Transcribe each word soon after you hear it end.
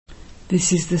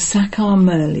This is the Sakar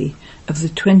Murli of the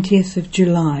 20th of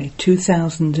July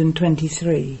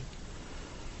 2023.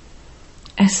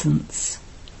 Essence.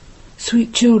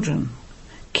 Sweet children,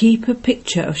 keep a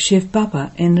picture of Shiv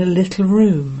Baba in a little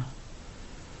room.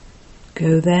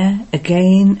 Go there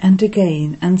again and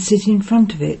again and sit in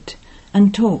front of it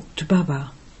and talk to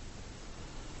Baba.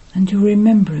 And your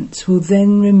remembrance will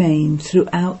then remain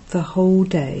throughout the whole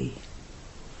day.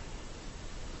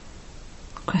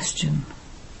 Question.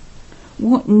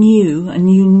 What new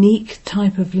and unique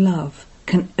type of love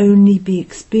can only be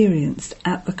experienced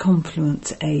at the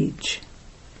confluence age?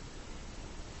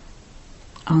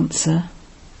 Answer.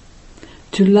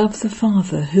 To love the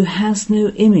Father who has no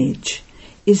image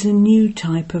is a new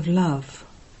type of love.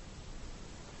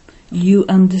 You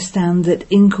understand that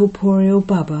incorporeal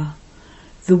Baba,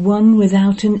 the one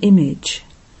without an image,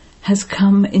 has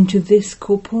come into this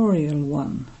corporeal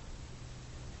one.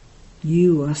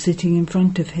 You are sitting in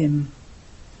front of him.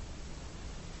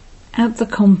 At the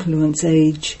confluence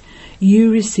age,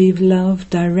 you receive love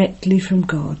directly from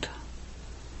God.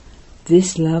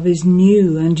 This love is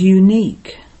new and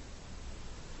unique.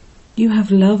 You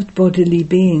have loved bodily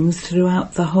beings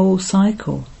throughout the whole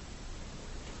cycle.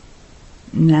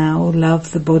 Now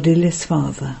love the bodiless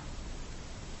Father.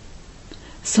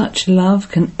 Such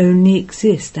love can only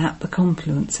exist at the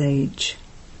confluence age.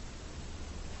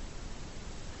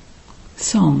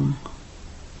 Song.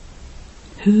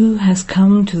 Who has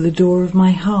come to the door of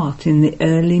my heart in the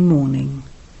early morning?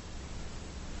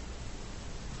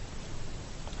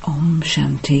 Om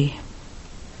Shanti.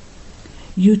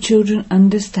 You children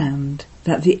understand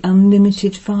that the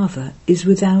unlimited Father is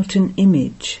without an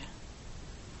image.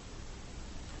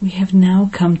 We have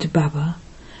now come to Baba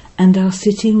and are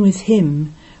sitting with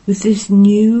him with this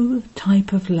new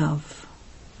type of love.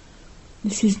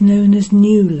 This is known as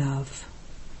new love.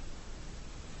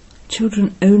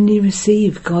 Children only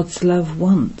receive God's love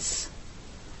once.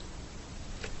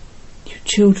 You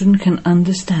children can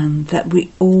understand that we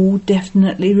all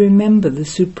definitely remember the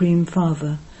Supreme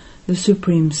Father, the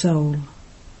Supreme Soul.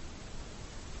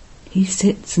 He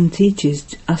sits and teaches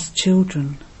us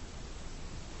children.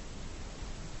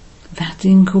 That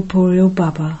incorporeal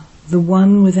Baba, the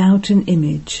one without an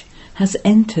image, has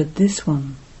entered this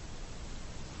one.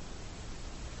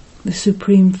 The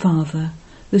Supreme Father,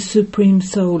 the Supreme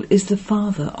Soul, is the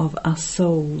Father of us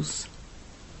souls.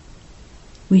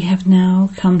 We have now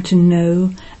come to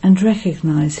know and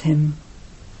recognize him.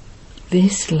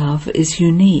 This love is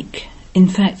unique. In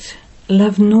fact,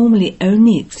 love normally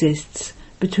only exists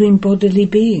between bodily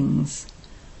beings,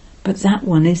 but that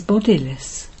one is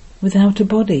bodiless, without a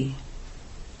body.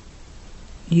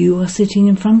 You are sitting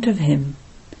in front of him.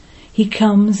 He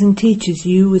comes and teaches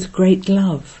you with great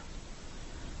love.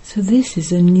 So this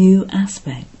is a new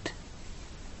aspect.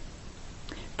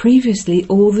 Previously,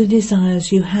 all the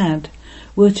desires you had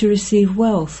were to receive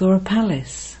wealth or a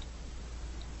palace.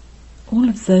 All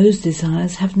of those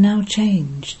desires have now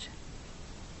changed.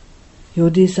 Your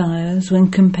desires,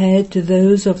 when compared to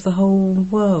those of the whole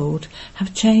world,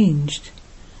 have changed.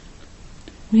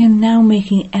 We are now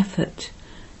making effort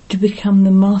to become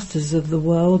the masters of the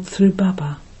world through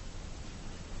Baba.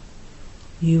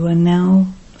 You are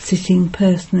now sitting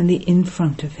personally in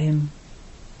front of him.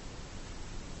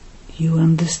 You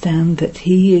understand that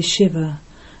he is Shiva,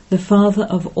 the Father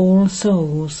of all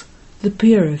souls, the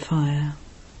purifier.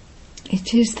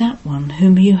 It is that one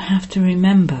whom you have to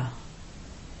remember.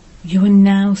 You are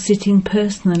now sitting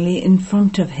personally in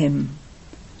front of him.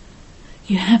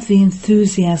 You have the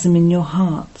enthusiasm in your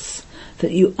hearts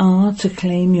that you are to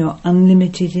claim your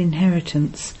unlimited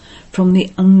inheritance from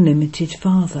the unlimited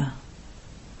Father.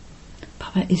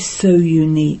 Baba is so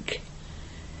unique.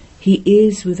 He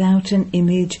is without an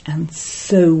image and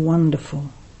so wonderful.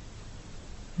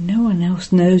 No one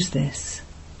else knows this.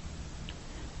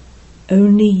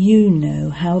 Only you know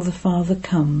how the Father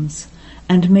comes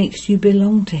and makes you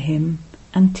belong to him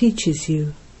and teaches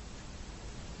you.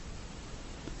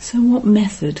 So what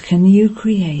method can you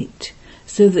create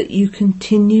so that you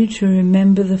continue to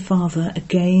remember the Father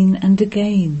again and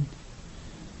again?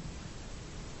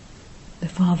 The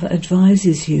Father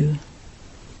advises you.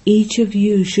 Each of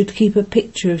you should keep a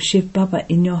picture of Shiv Baba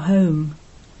in your home.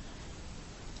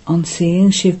 On seeing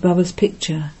Shiv Baba's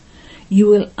picture, you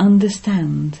will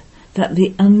understand that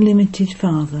the unlimited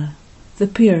Father, the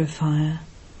purifier,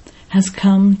 has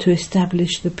come to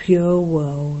establish the pure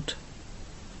world.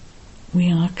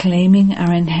 We are claiming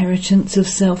our inheritance of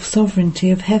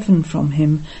self-sovereignty of heaven from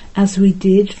him as we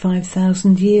did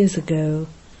 5,000 years ago.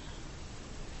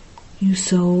 You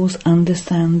souls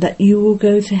understand that you will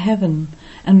go to heaven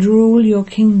and rule your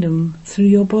kingdom through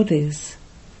your bodies.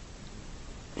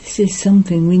 This is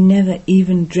something we never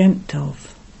even dreamt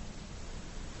of.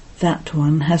 That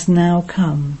one has now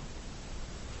come.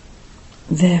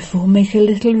 Therefore make a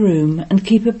little room and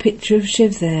keep a picture of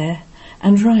Shiv there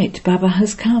and write Baba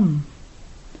has come.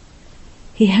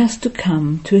 He has to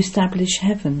come to establish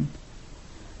heaven,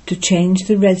 to change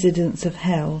the residents of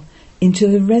hell into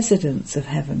the residents of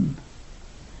heaven.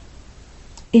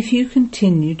 If you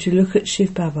continue to look at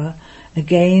Shiv Baba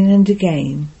again and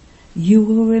again, you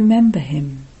will remember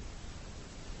him.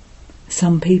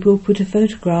 Some people put a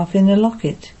photograph in a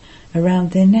locket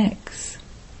around their necks.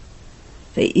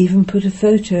 They even put a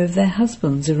photo of their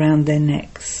husbands around their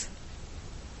necks.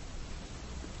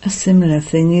 A similar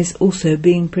thing is also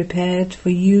being prepared for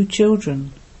you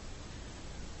children.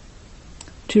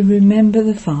 To remember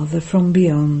the Father from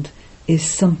beyond is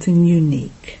something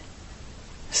unique.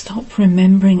 Stop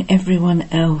remembering everyone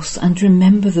else and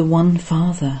remember the one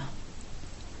Father.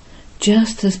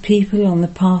 Just as people on the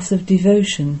path of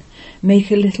devotion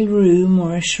make a little room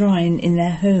or a shrine in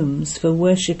their homes for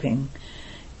worshipping,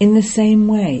 in the same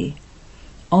way,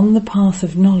 on the path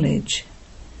of knowledge,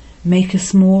 make a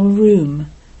small room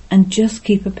and just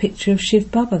keep a picture of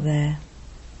Shiv Baba there.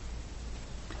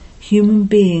 Human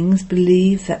beings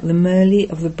believe that the Murli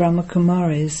of the Brahma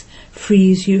Kumaris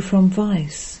frees you from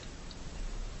vice.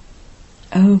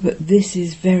 Oh, but this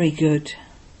is very good.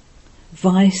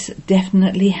 Vice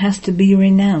definitely has to be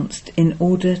renounced in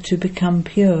order to become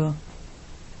pure.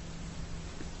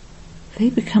 They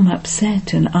become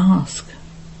upset and ask,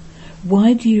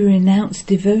 why do you renounce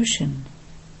devotion?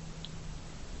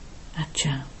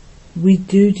 Acha, we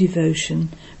do devotion,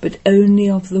 but only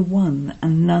of the one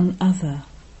and none other.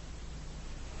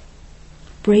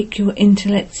 Break your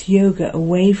intellect's yoga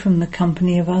away from the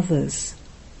company of others.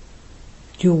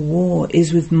 Your war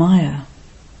is with Maya.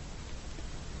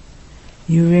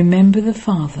 You remember the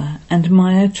Father, and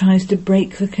Maya tries to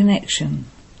break the connection.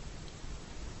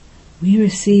 We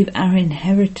receive our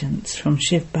inheritance from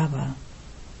Shiv Baba.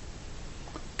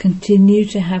 Continue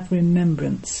to have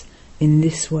remembrance in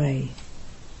this way.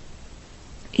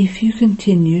 If you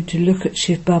continue to look at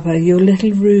Shiv Baba, your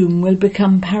little room will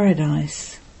become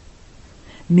paradise.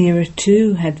 Meera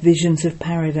too had visions of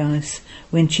paradise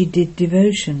when she did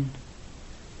devotion.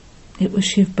 It was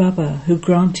Shiv Baba who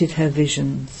granted her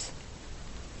visions.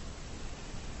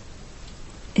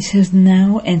 It has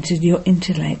now entered your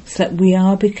intellect that we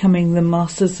are becoming the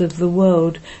masters of the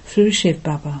world through Shiv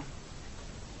Baba.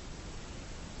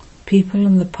 People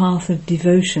on the path of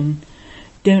devotion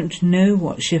don't know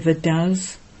what Shiva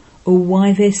does or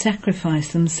why they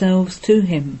sacrifice themselves to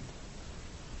him.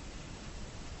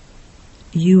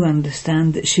 You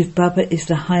understand that Shiv Baba is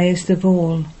the highest of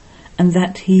all and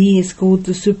that he is called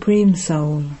the Supreme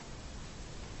Soul.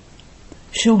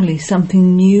 Surely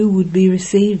something new would be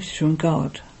received from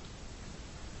God.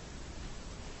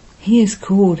 He is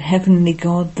called Heavenly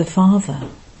God the Father.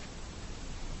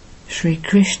 Sri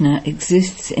Krishna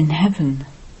exists in heaven.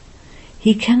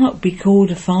 He cannot be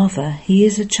called a father, he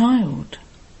is a child.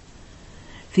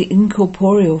 The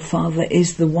incorporeal Father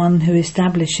is the one who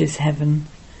establishes heaven.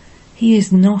 He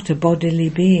is not a bodily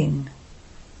being.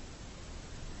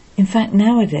 In fact,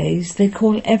 nowadays they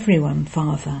call everyone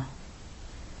Father.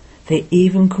 They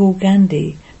even call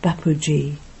Gandhi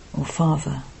Bapuji or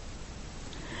Father.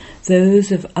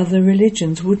 Those of other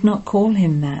religions would not call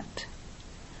him that.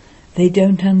 They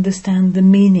don't understand the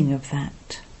meaning of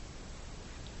that.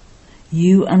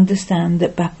 You understand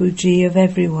that Bapuji of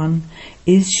everyone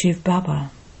is Shiv Baba.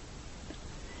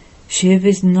 Shiv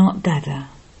is not Dada.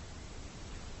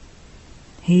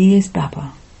 He is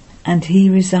Baba, and he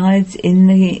resides in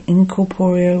the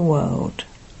incorporeal world.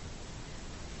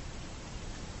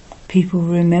 People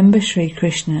remember Sri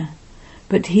Krishna,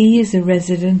 but he is a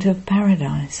resident of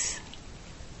paradise.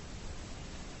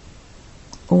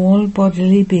 All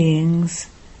bodily beings,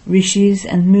 rishis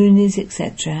and munis,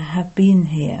 etc. have been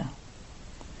here.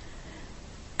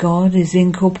 God is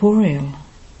incorporeal.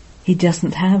 He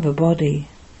doesn't have a body.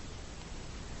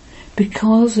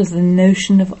 Because of the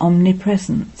notion of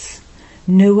omnipresence,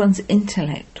 no one's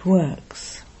intellect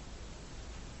works.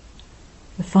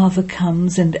 The Father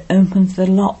comes and opens the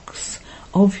locks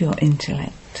of your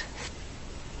intellect.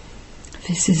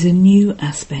 This is a new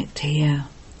aspect here.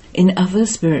 In other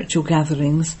spiritual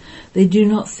gatherings, they do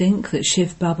not think that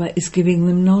Shiv Baba is giving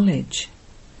them knowledge.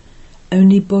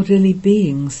 Only bodily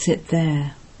beings sit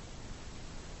there.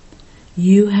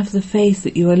 You have the faith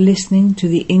that you are listening to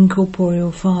the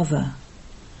incorporeal Father.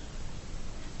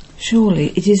 Surely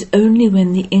it is only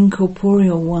when the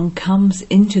incorporeal one comes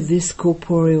into this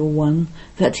corporeal one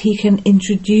that he can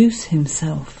introduce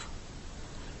himself.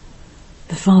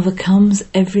 The Father comes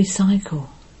every cycle.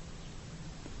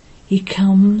 He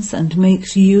comes and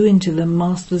makes you into the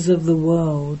masters of the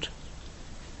world.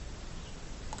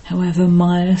 However,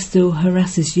 Maya still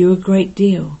harasses you a great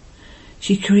deal.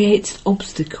 She creates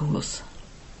obstacles.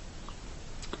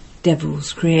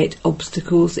 Devils create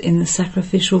obstacles in the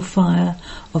sacrificial fire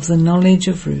of the knowledge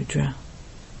of Rudra.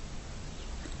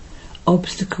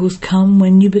 Obstacles come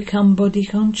when you become body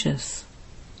conscious.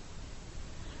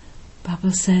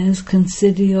 Baba says,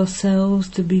 consider yourselves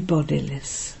to be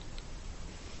bodiless.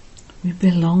 We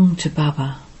belong to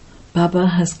Baba. Baba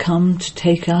has come to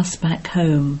take us back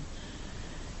home.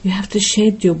 You have to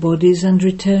shed your bodies and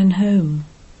return home.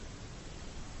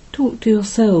 Talk to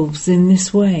yourselves in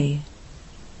this way.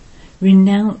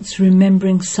 Renounce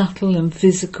remembering subtle and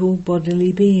physical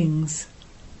bodily beings.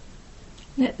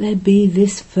 Let there be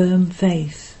this firm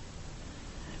faith.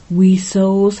 We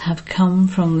souls have come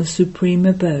from the supreme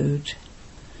abode.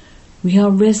 We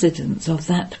are residents of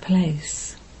that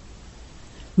place.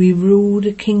 We ruled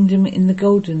a kingdom in the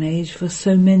golden age for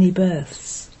so many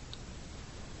births.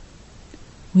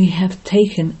 We have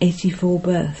taken 84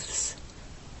 births,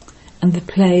 and the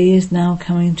play is now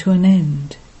coming to an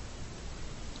end.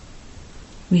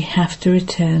 We have to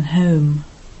return home.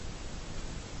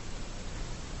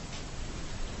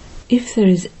 If there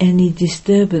is any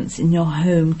disturbance in your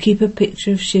home, keep a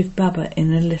picture of Shiv Baba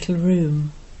in a little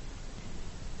room.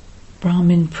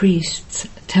 Brahmin priests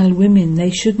tell women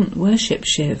they shouldn't worship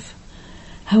Shiv.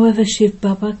 However, Shiv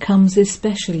Baba comes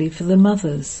especially for the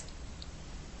mothers.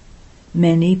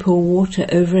 Many pour water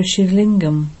over a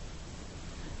Shivlingam.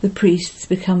 The priests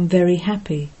become very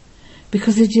happy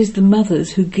because it is the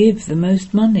mothers who give the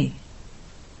most money.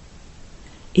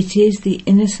 It is the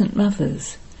innocent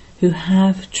mothers who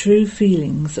have true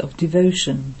feelings of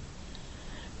devotion,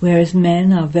 whereas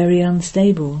men are very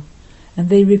unstable and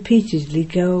they repeatedly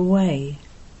go away.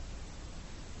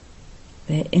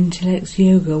 Their intellect's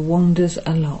yoga wanders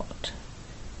a lot.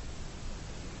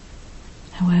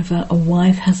 However, a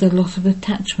wife has a lot of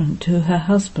attachment to her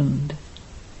husband.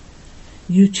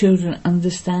 You children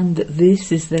understand that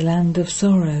this is the land of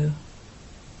sorrow.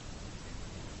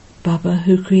 Baba,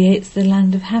 who creates the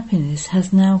land of happiness,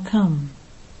 has now come.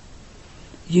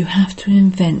 You have to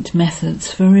invent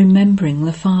methods for remembering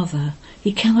the Father.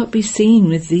 He cannot be seen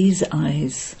with these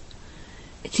eyes.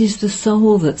 It is the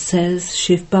soul that says,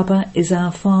 Shiv Baba is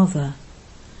our Father.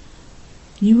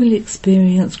 You will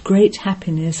experience great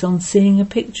happiness on seeing a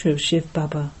picture of Shiv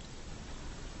Baba.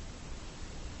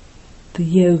 The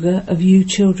yoga of you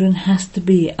children has to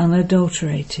be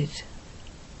unadulterated.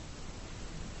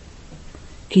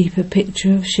 Keep a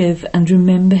picture of Shiv and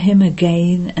remember him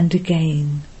again and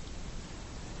again.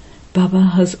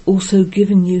 Baba has also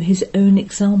given you his own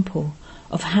example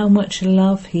of how much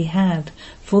love he had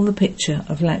for the picture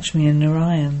of Lakshmi and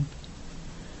Narayan.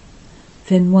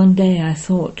 Then one day I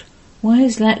thought, why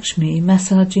is Lakshmi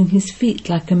massaging his feet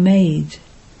like a maid?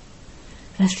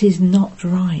 That is not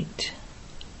right.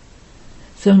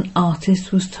 So an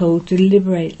artist was told to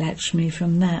liberate Lakshmi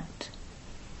from that.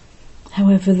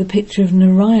 However, the picture of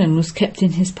Narayan was kept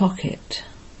in his pocket.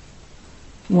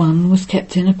 One was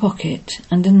kept in a pocket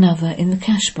and another in the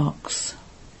cash box.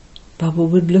 Baba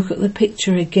would look at the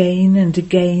picture again and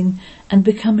again and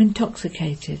become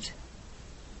intoxicated.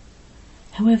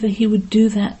 However, he would do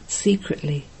that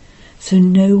secretly, so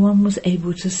no one was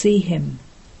able to see him.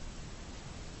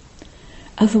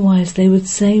 Otherwise they would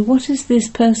say, what is this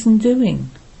person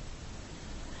doing?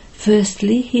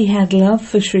 Firstly, he had love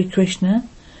for Sri Krishna,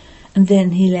 and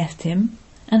then he left him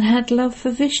and had love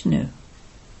for Vishnu.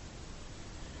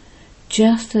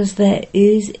 Just as there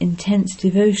is intense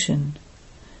devotion,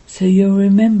 so your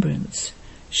remembrance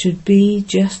should be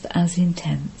just as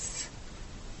intense.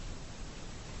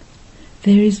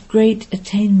 There is great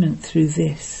attainment through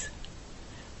this,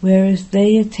 whereas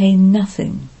they attain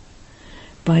nothing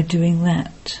by doing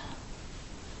that.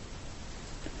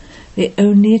 They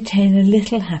only attain a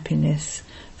little happiness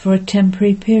for a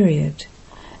temporary period,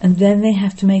 and then they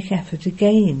have to make effort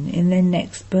again in their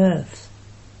next birth.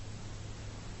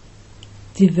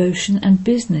 Devotion and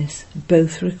business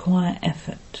both require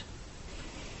effort.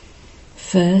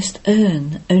 First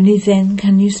earn, only then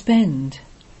can you spend.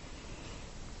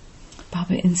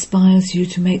 Baba inspires you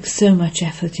to make so much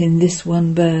effort in this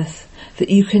one birth that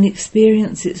you can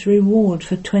experience its reward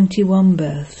for 21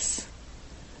 births.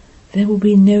 There will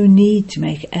be no need to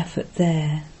make effort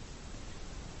there.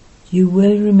 You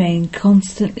will remain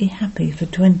constantly happy for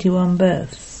 21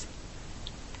 births.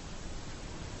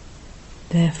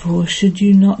 Therefore, should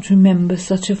you not remember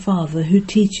such a Father who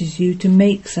teaches you to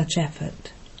make such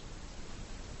effort?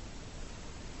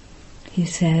 He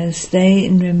says, stay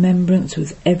in remembrance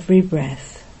with every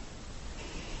breath.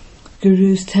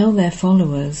 Gurus tell their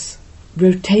followers,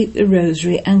 rotate the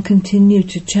rosary and continue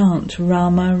to chant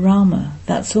Rama, Rama,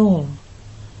 that's all.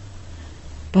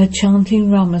 By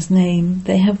chanting Rama's name,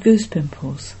 they have goose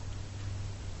pimples.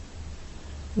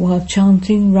 While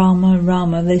chanting Rama,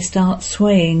 Rama, they start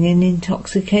swaying in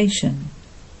intoxication.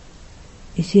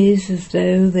 It is as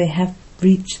though they have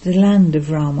reached the land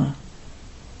of Rama.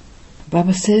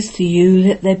 Baba says to you,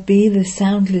 let there be the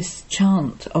soundless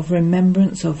chant of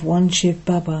remembrance of one Shiv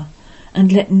Baba,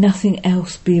 and let nothing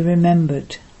else be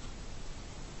remembered.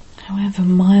 However,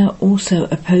 Maya also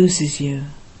opposes you.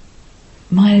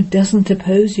 Maya doesn't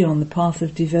oppose you on the path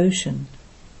of devotion.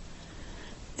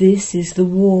 This is the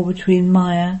war between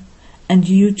Maya and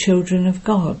you children of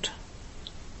God.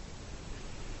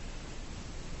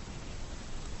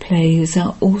 Plays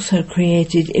are also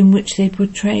created in which they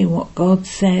portray what God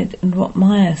said and what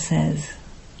Maya says.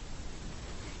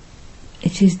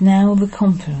 It is now the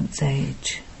confluence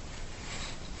age.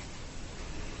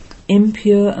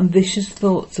 Impure and vicious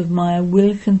thoughts of Maya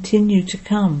will continue to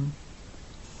come.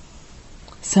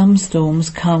 Some storms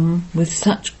come with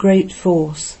such great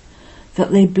force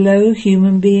that they blow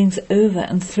human beings over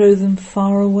and throw them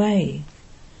far away.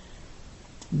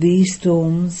 These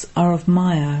storms are of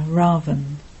Maya,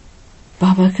 Ravan.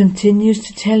 Baba continues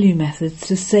to tell you methods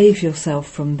to save yourself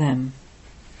from them.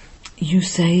 You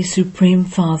say Supreme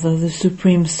Father, the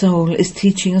Supreme Soul, is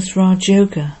teaching us Raj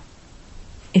Yoga.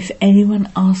 If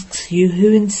anyone asks you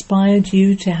who inspired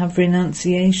you to have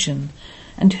renunciation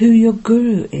and who your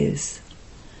Guru is,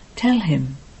 tell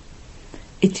him,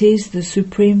 it is the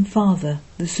Supreme Father,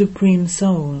 the Supreme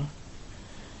Soul.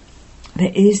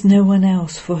 There is no one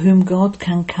else for whom God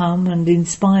can come and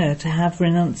inspire to have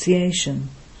renunciation.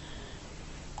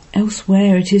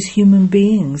 Elsewhere it is human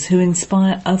beings who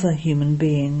inspire other human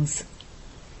beings.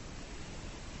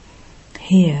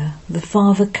 Here the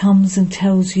Father comes and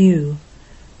tells you,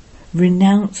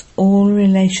 renounce all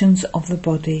relations of the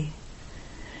body,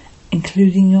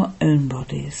 including your own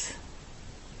bodies.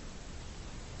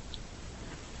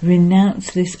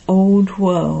 Renounce this old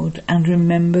world and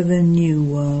remember the new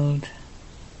world.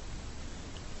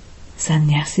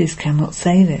 Sannyasis cannot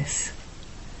say this.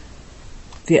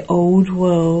 The old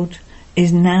world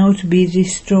is now to be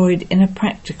destroyed in a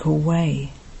practical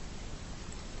way.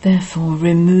 Therefore,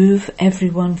 remove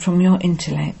everyone from your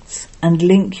intellects and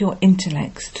link your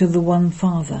intellects to the one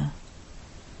Father.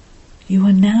 You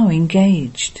are now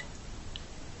engaged.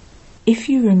 If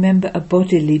you remember a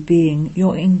bodily being,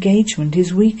 your engagement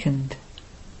is weakened.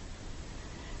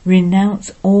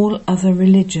 Renounce all other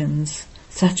religions,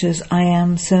 such as I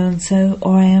am so-and-so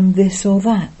or I am this or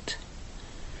that.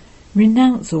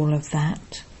 Renounce all of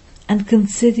that and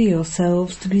consider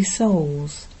yourselves to be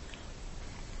souls.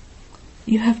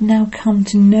 You have now come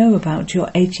to know about your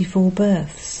 84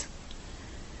 births.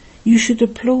 You should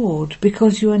applaud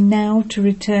because you are now to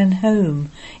return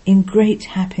home in great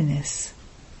happiness.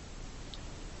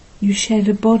 You shed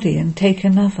a body and take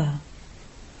another.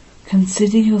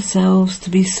 Consider yourselves to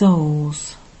be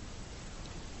souls.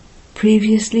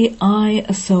 Previously I,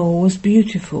 a soul, was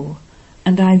beautiful,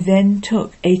 and I then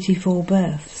took 84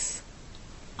 births.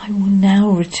 I will now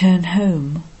return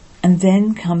home, and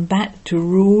then come back to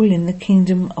rule in the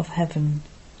kingdom of heaven.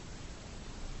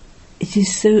 It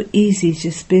is so easy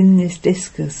to spin this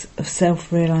discus of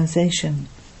self-realization.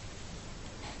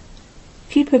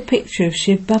 Keep a picture of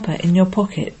Shiv Baba in your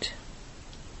pocket.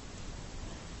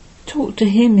 Talk to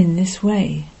him in this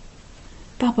way.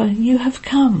 Baba, you have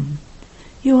come.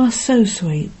 You are so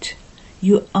sweet.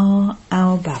 You are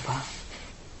our Baba.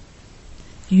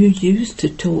 You used to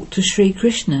talk to Sri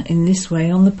Krishna in this way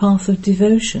on the path of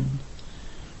devotion.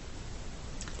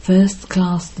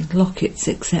 First-class lockets,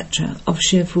 etc. of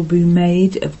Shiv will be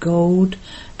made of gold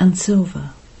and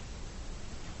silver.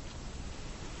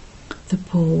 The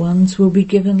poor ones will be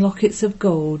given lockets of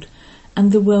gold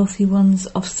and the wealthy ones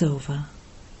of silver.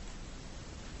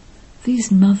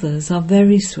 These mothers are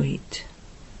very sweet.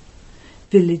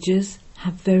 Villagers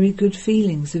have very good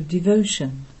feelings of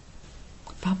devotion.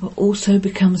 Baba also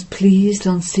becomes pleased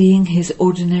on seeing his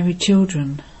ordinary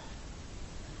children.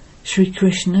 Sri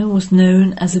Krishna was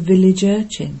known as a village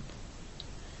urchin.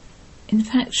 In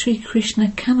fact, Sri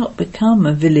Krishna cannot become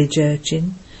a village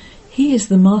urchin. He is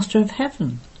the master of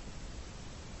heaven.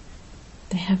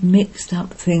 They have mixed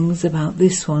up things about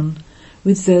this one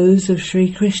with those of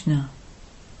Sri Krishna.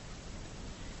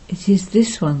 It is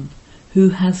this one who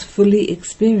has fully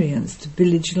experienced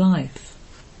village life.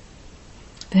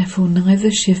 Therefore neither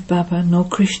Shiv Baba nor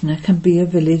Krishna can be a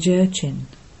village urchin.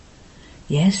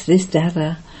 Yes, this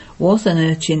Dada was an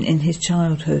urchin in his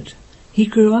childhood. He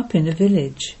grew up in a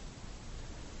village.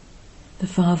 The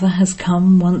Father has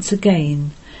come once again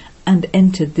and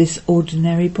entered this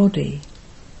ordinary body.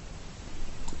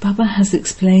 Baba has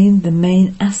explained the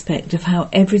main aspect of how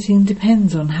everything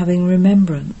depends on having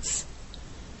remembrance.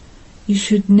 You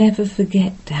should never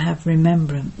forget to have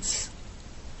remembrance.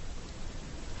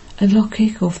 A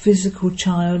Lokik or physical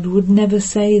child would never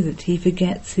say that he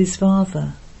forgets his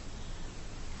father.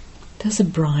 Does a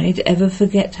bride ever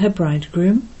forget her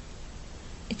bridegroom?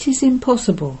 It is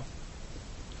impossible.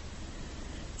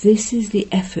 This is the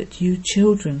effort you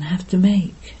children have to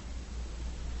make.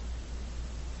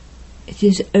 It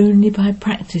is only by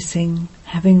practicing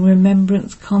having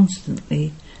remembrance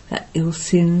constantly that your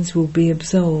sins will be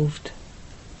absolved.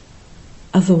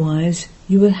 Otherwise,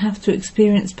 you will have to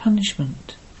experience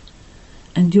punishment,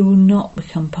 and you will not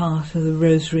become part of the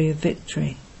Rosary of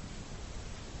Victory.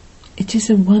 It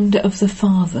is a wonder of the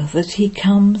Father that he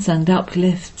comes and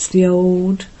uplifts the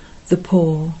old, the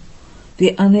poor,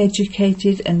 the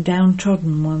uneducated and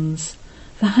downtrodden ones,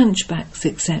 the hunchbacks,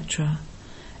 etc.,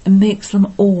 and makes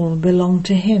them all belong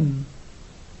to him.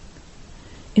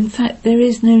 In fact, there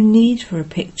is no need for a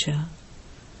picture,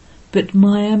 but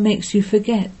Maya makes you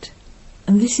forget,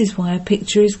 and this is why a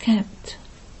picture is kept.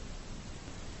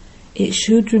 It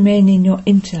should remain in your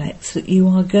intellects that you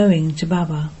are going to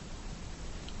Baba.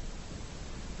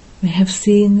 We have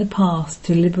seen the path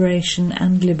to liberation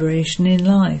and liberation in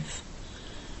life.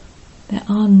 There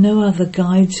are no other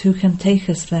guides who can take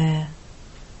us there.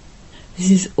 This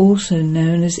is also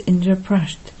known as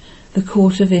Indraprasth, the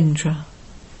court of Indra.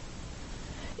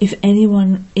 If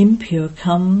anyone impure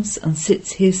comes and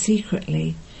sits here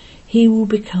secretly, he will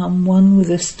become one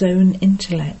with a stone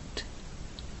intellect.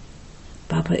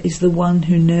 Baba is the one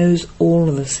who knows all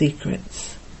the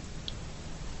secrets.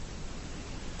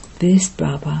 This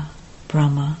Baba,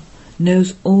 Brahma,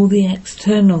 knows all the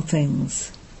external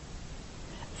things.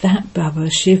 That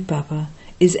Baba, Shiv Baba,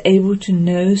 is able to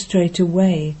know straight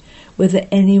away whether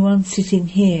anyone sitting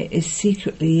here is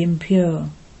secretly impure.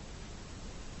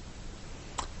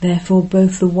 Therefore,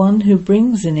 both the one who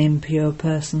brings an impure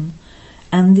person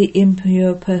and the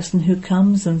impure person who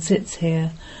comes and sits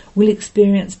here will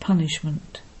experience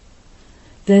punishment.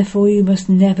 Therefore, you must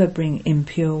never bring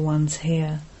impure ones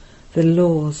here. The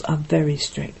laws are very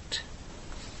strict.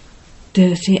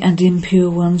 Dirty and impure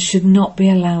ones should not be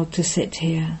allowed to sit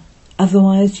here.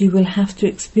 Otherwise, you will have to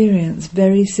experience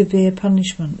very severe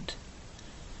punishment.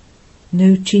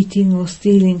 No cheating or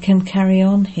stealing can carry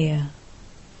on here.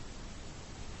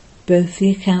 Both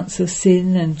the accounts of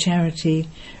sin and charity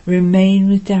remain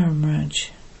with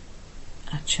Dharmaraj.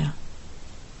 Acha.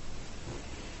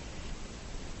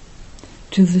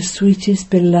 To the sweetest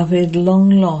beloved, long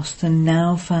lost and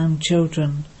now found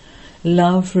children,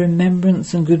 love,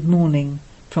 remembrance and good morning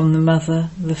from the Mother,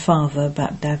 the Father,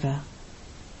 Bapdada.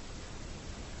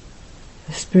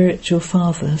 The spiritual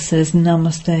father says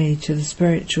Namaste to the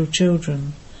spiritual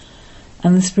children,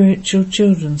 and the spiritual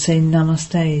children say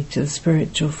Namaste to the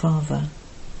spiritual father.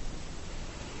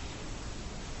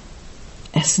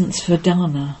 Essence for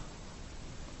Dana.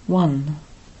 1.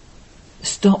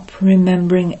 Stop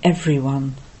remembering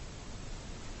everyone.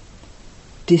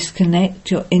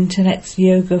 Disconnect your intellect's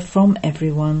yoga from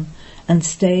everyone and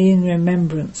stay in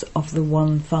remembrance of the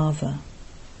one Father.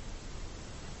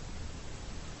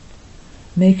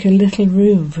 Make a little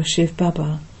room for Shiv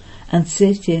Baba and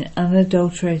sit in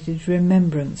unadulterated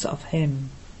remembrance of him.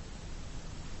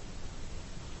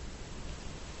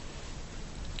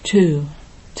 2.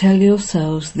 Tell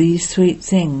yourselves these sweet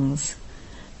things.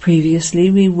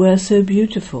 Previously we were so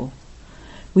beautiful.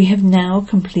 We have now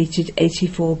completed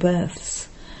 84 births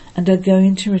and are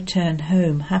going to return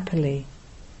home happily.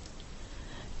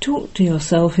 Talk to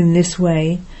yourself in this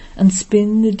way and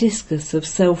spin the discus of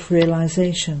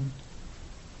self-realization.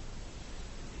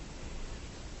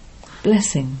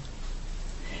 Blessing.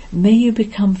 May you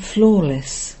become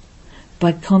flawless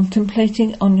by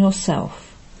contemplating on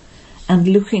yourself and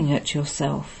looking at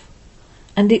yourself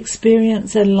and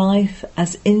experience a life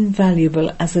as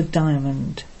invaluable as a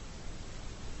diamond.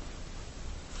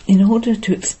 In order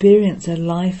to experience a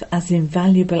life as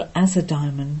invaluable as a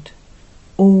diamond,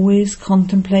 always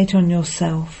contemplate on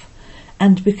yourself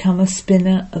and become a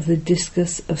spinner of the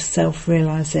discus of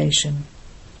self-realization.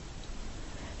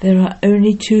 There are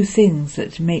only 2 things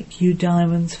that make you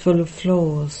diamonds full of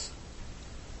flaws.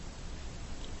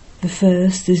 The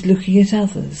first is looking at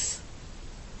others,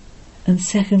 and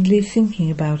secondly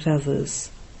thinking about others.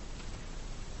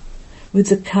 With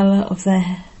the colour of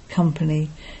their company,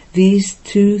 these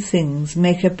 2 things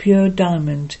make a pure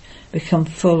diamond become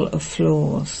full of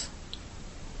flaws.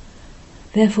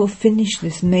 Therefore finish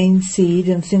this main seed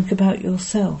and think about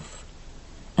yourself,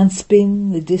 and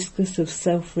spin the discus of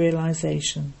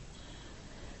self-realization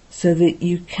so that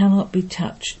you cannot be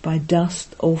touched by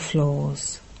dust or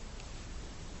flaws.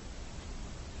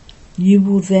 You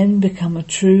will then become a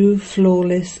true,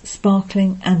 flawless,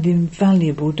 sparkling and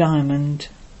invaluable diamond.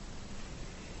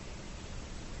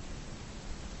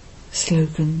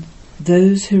 Slogan: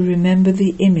 those who remember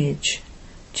the image,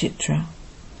 Chitra,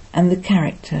 and the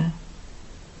character,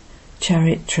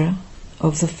 Charitra,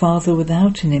 of the Father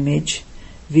without an image,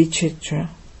 Vichitra,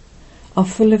 are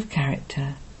full of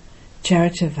character,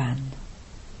 Charitavan.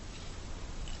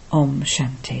 Om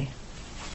Shanti.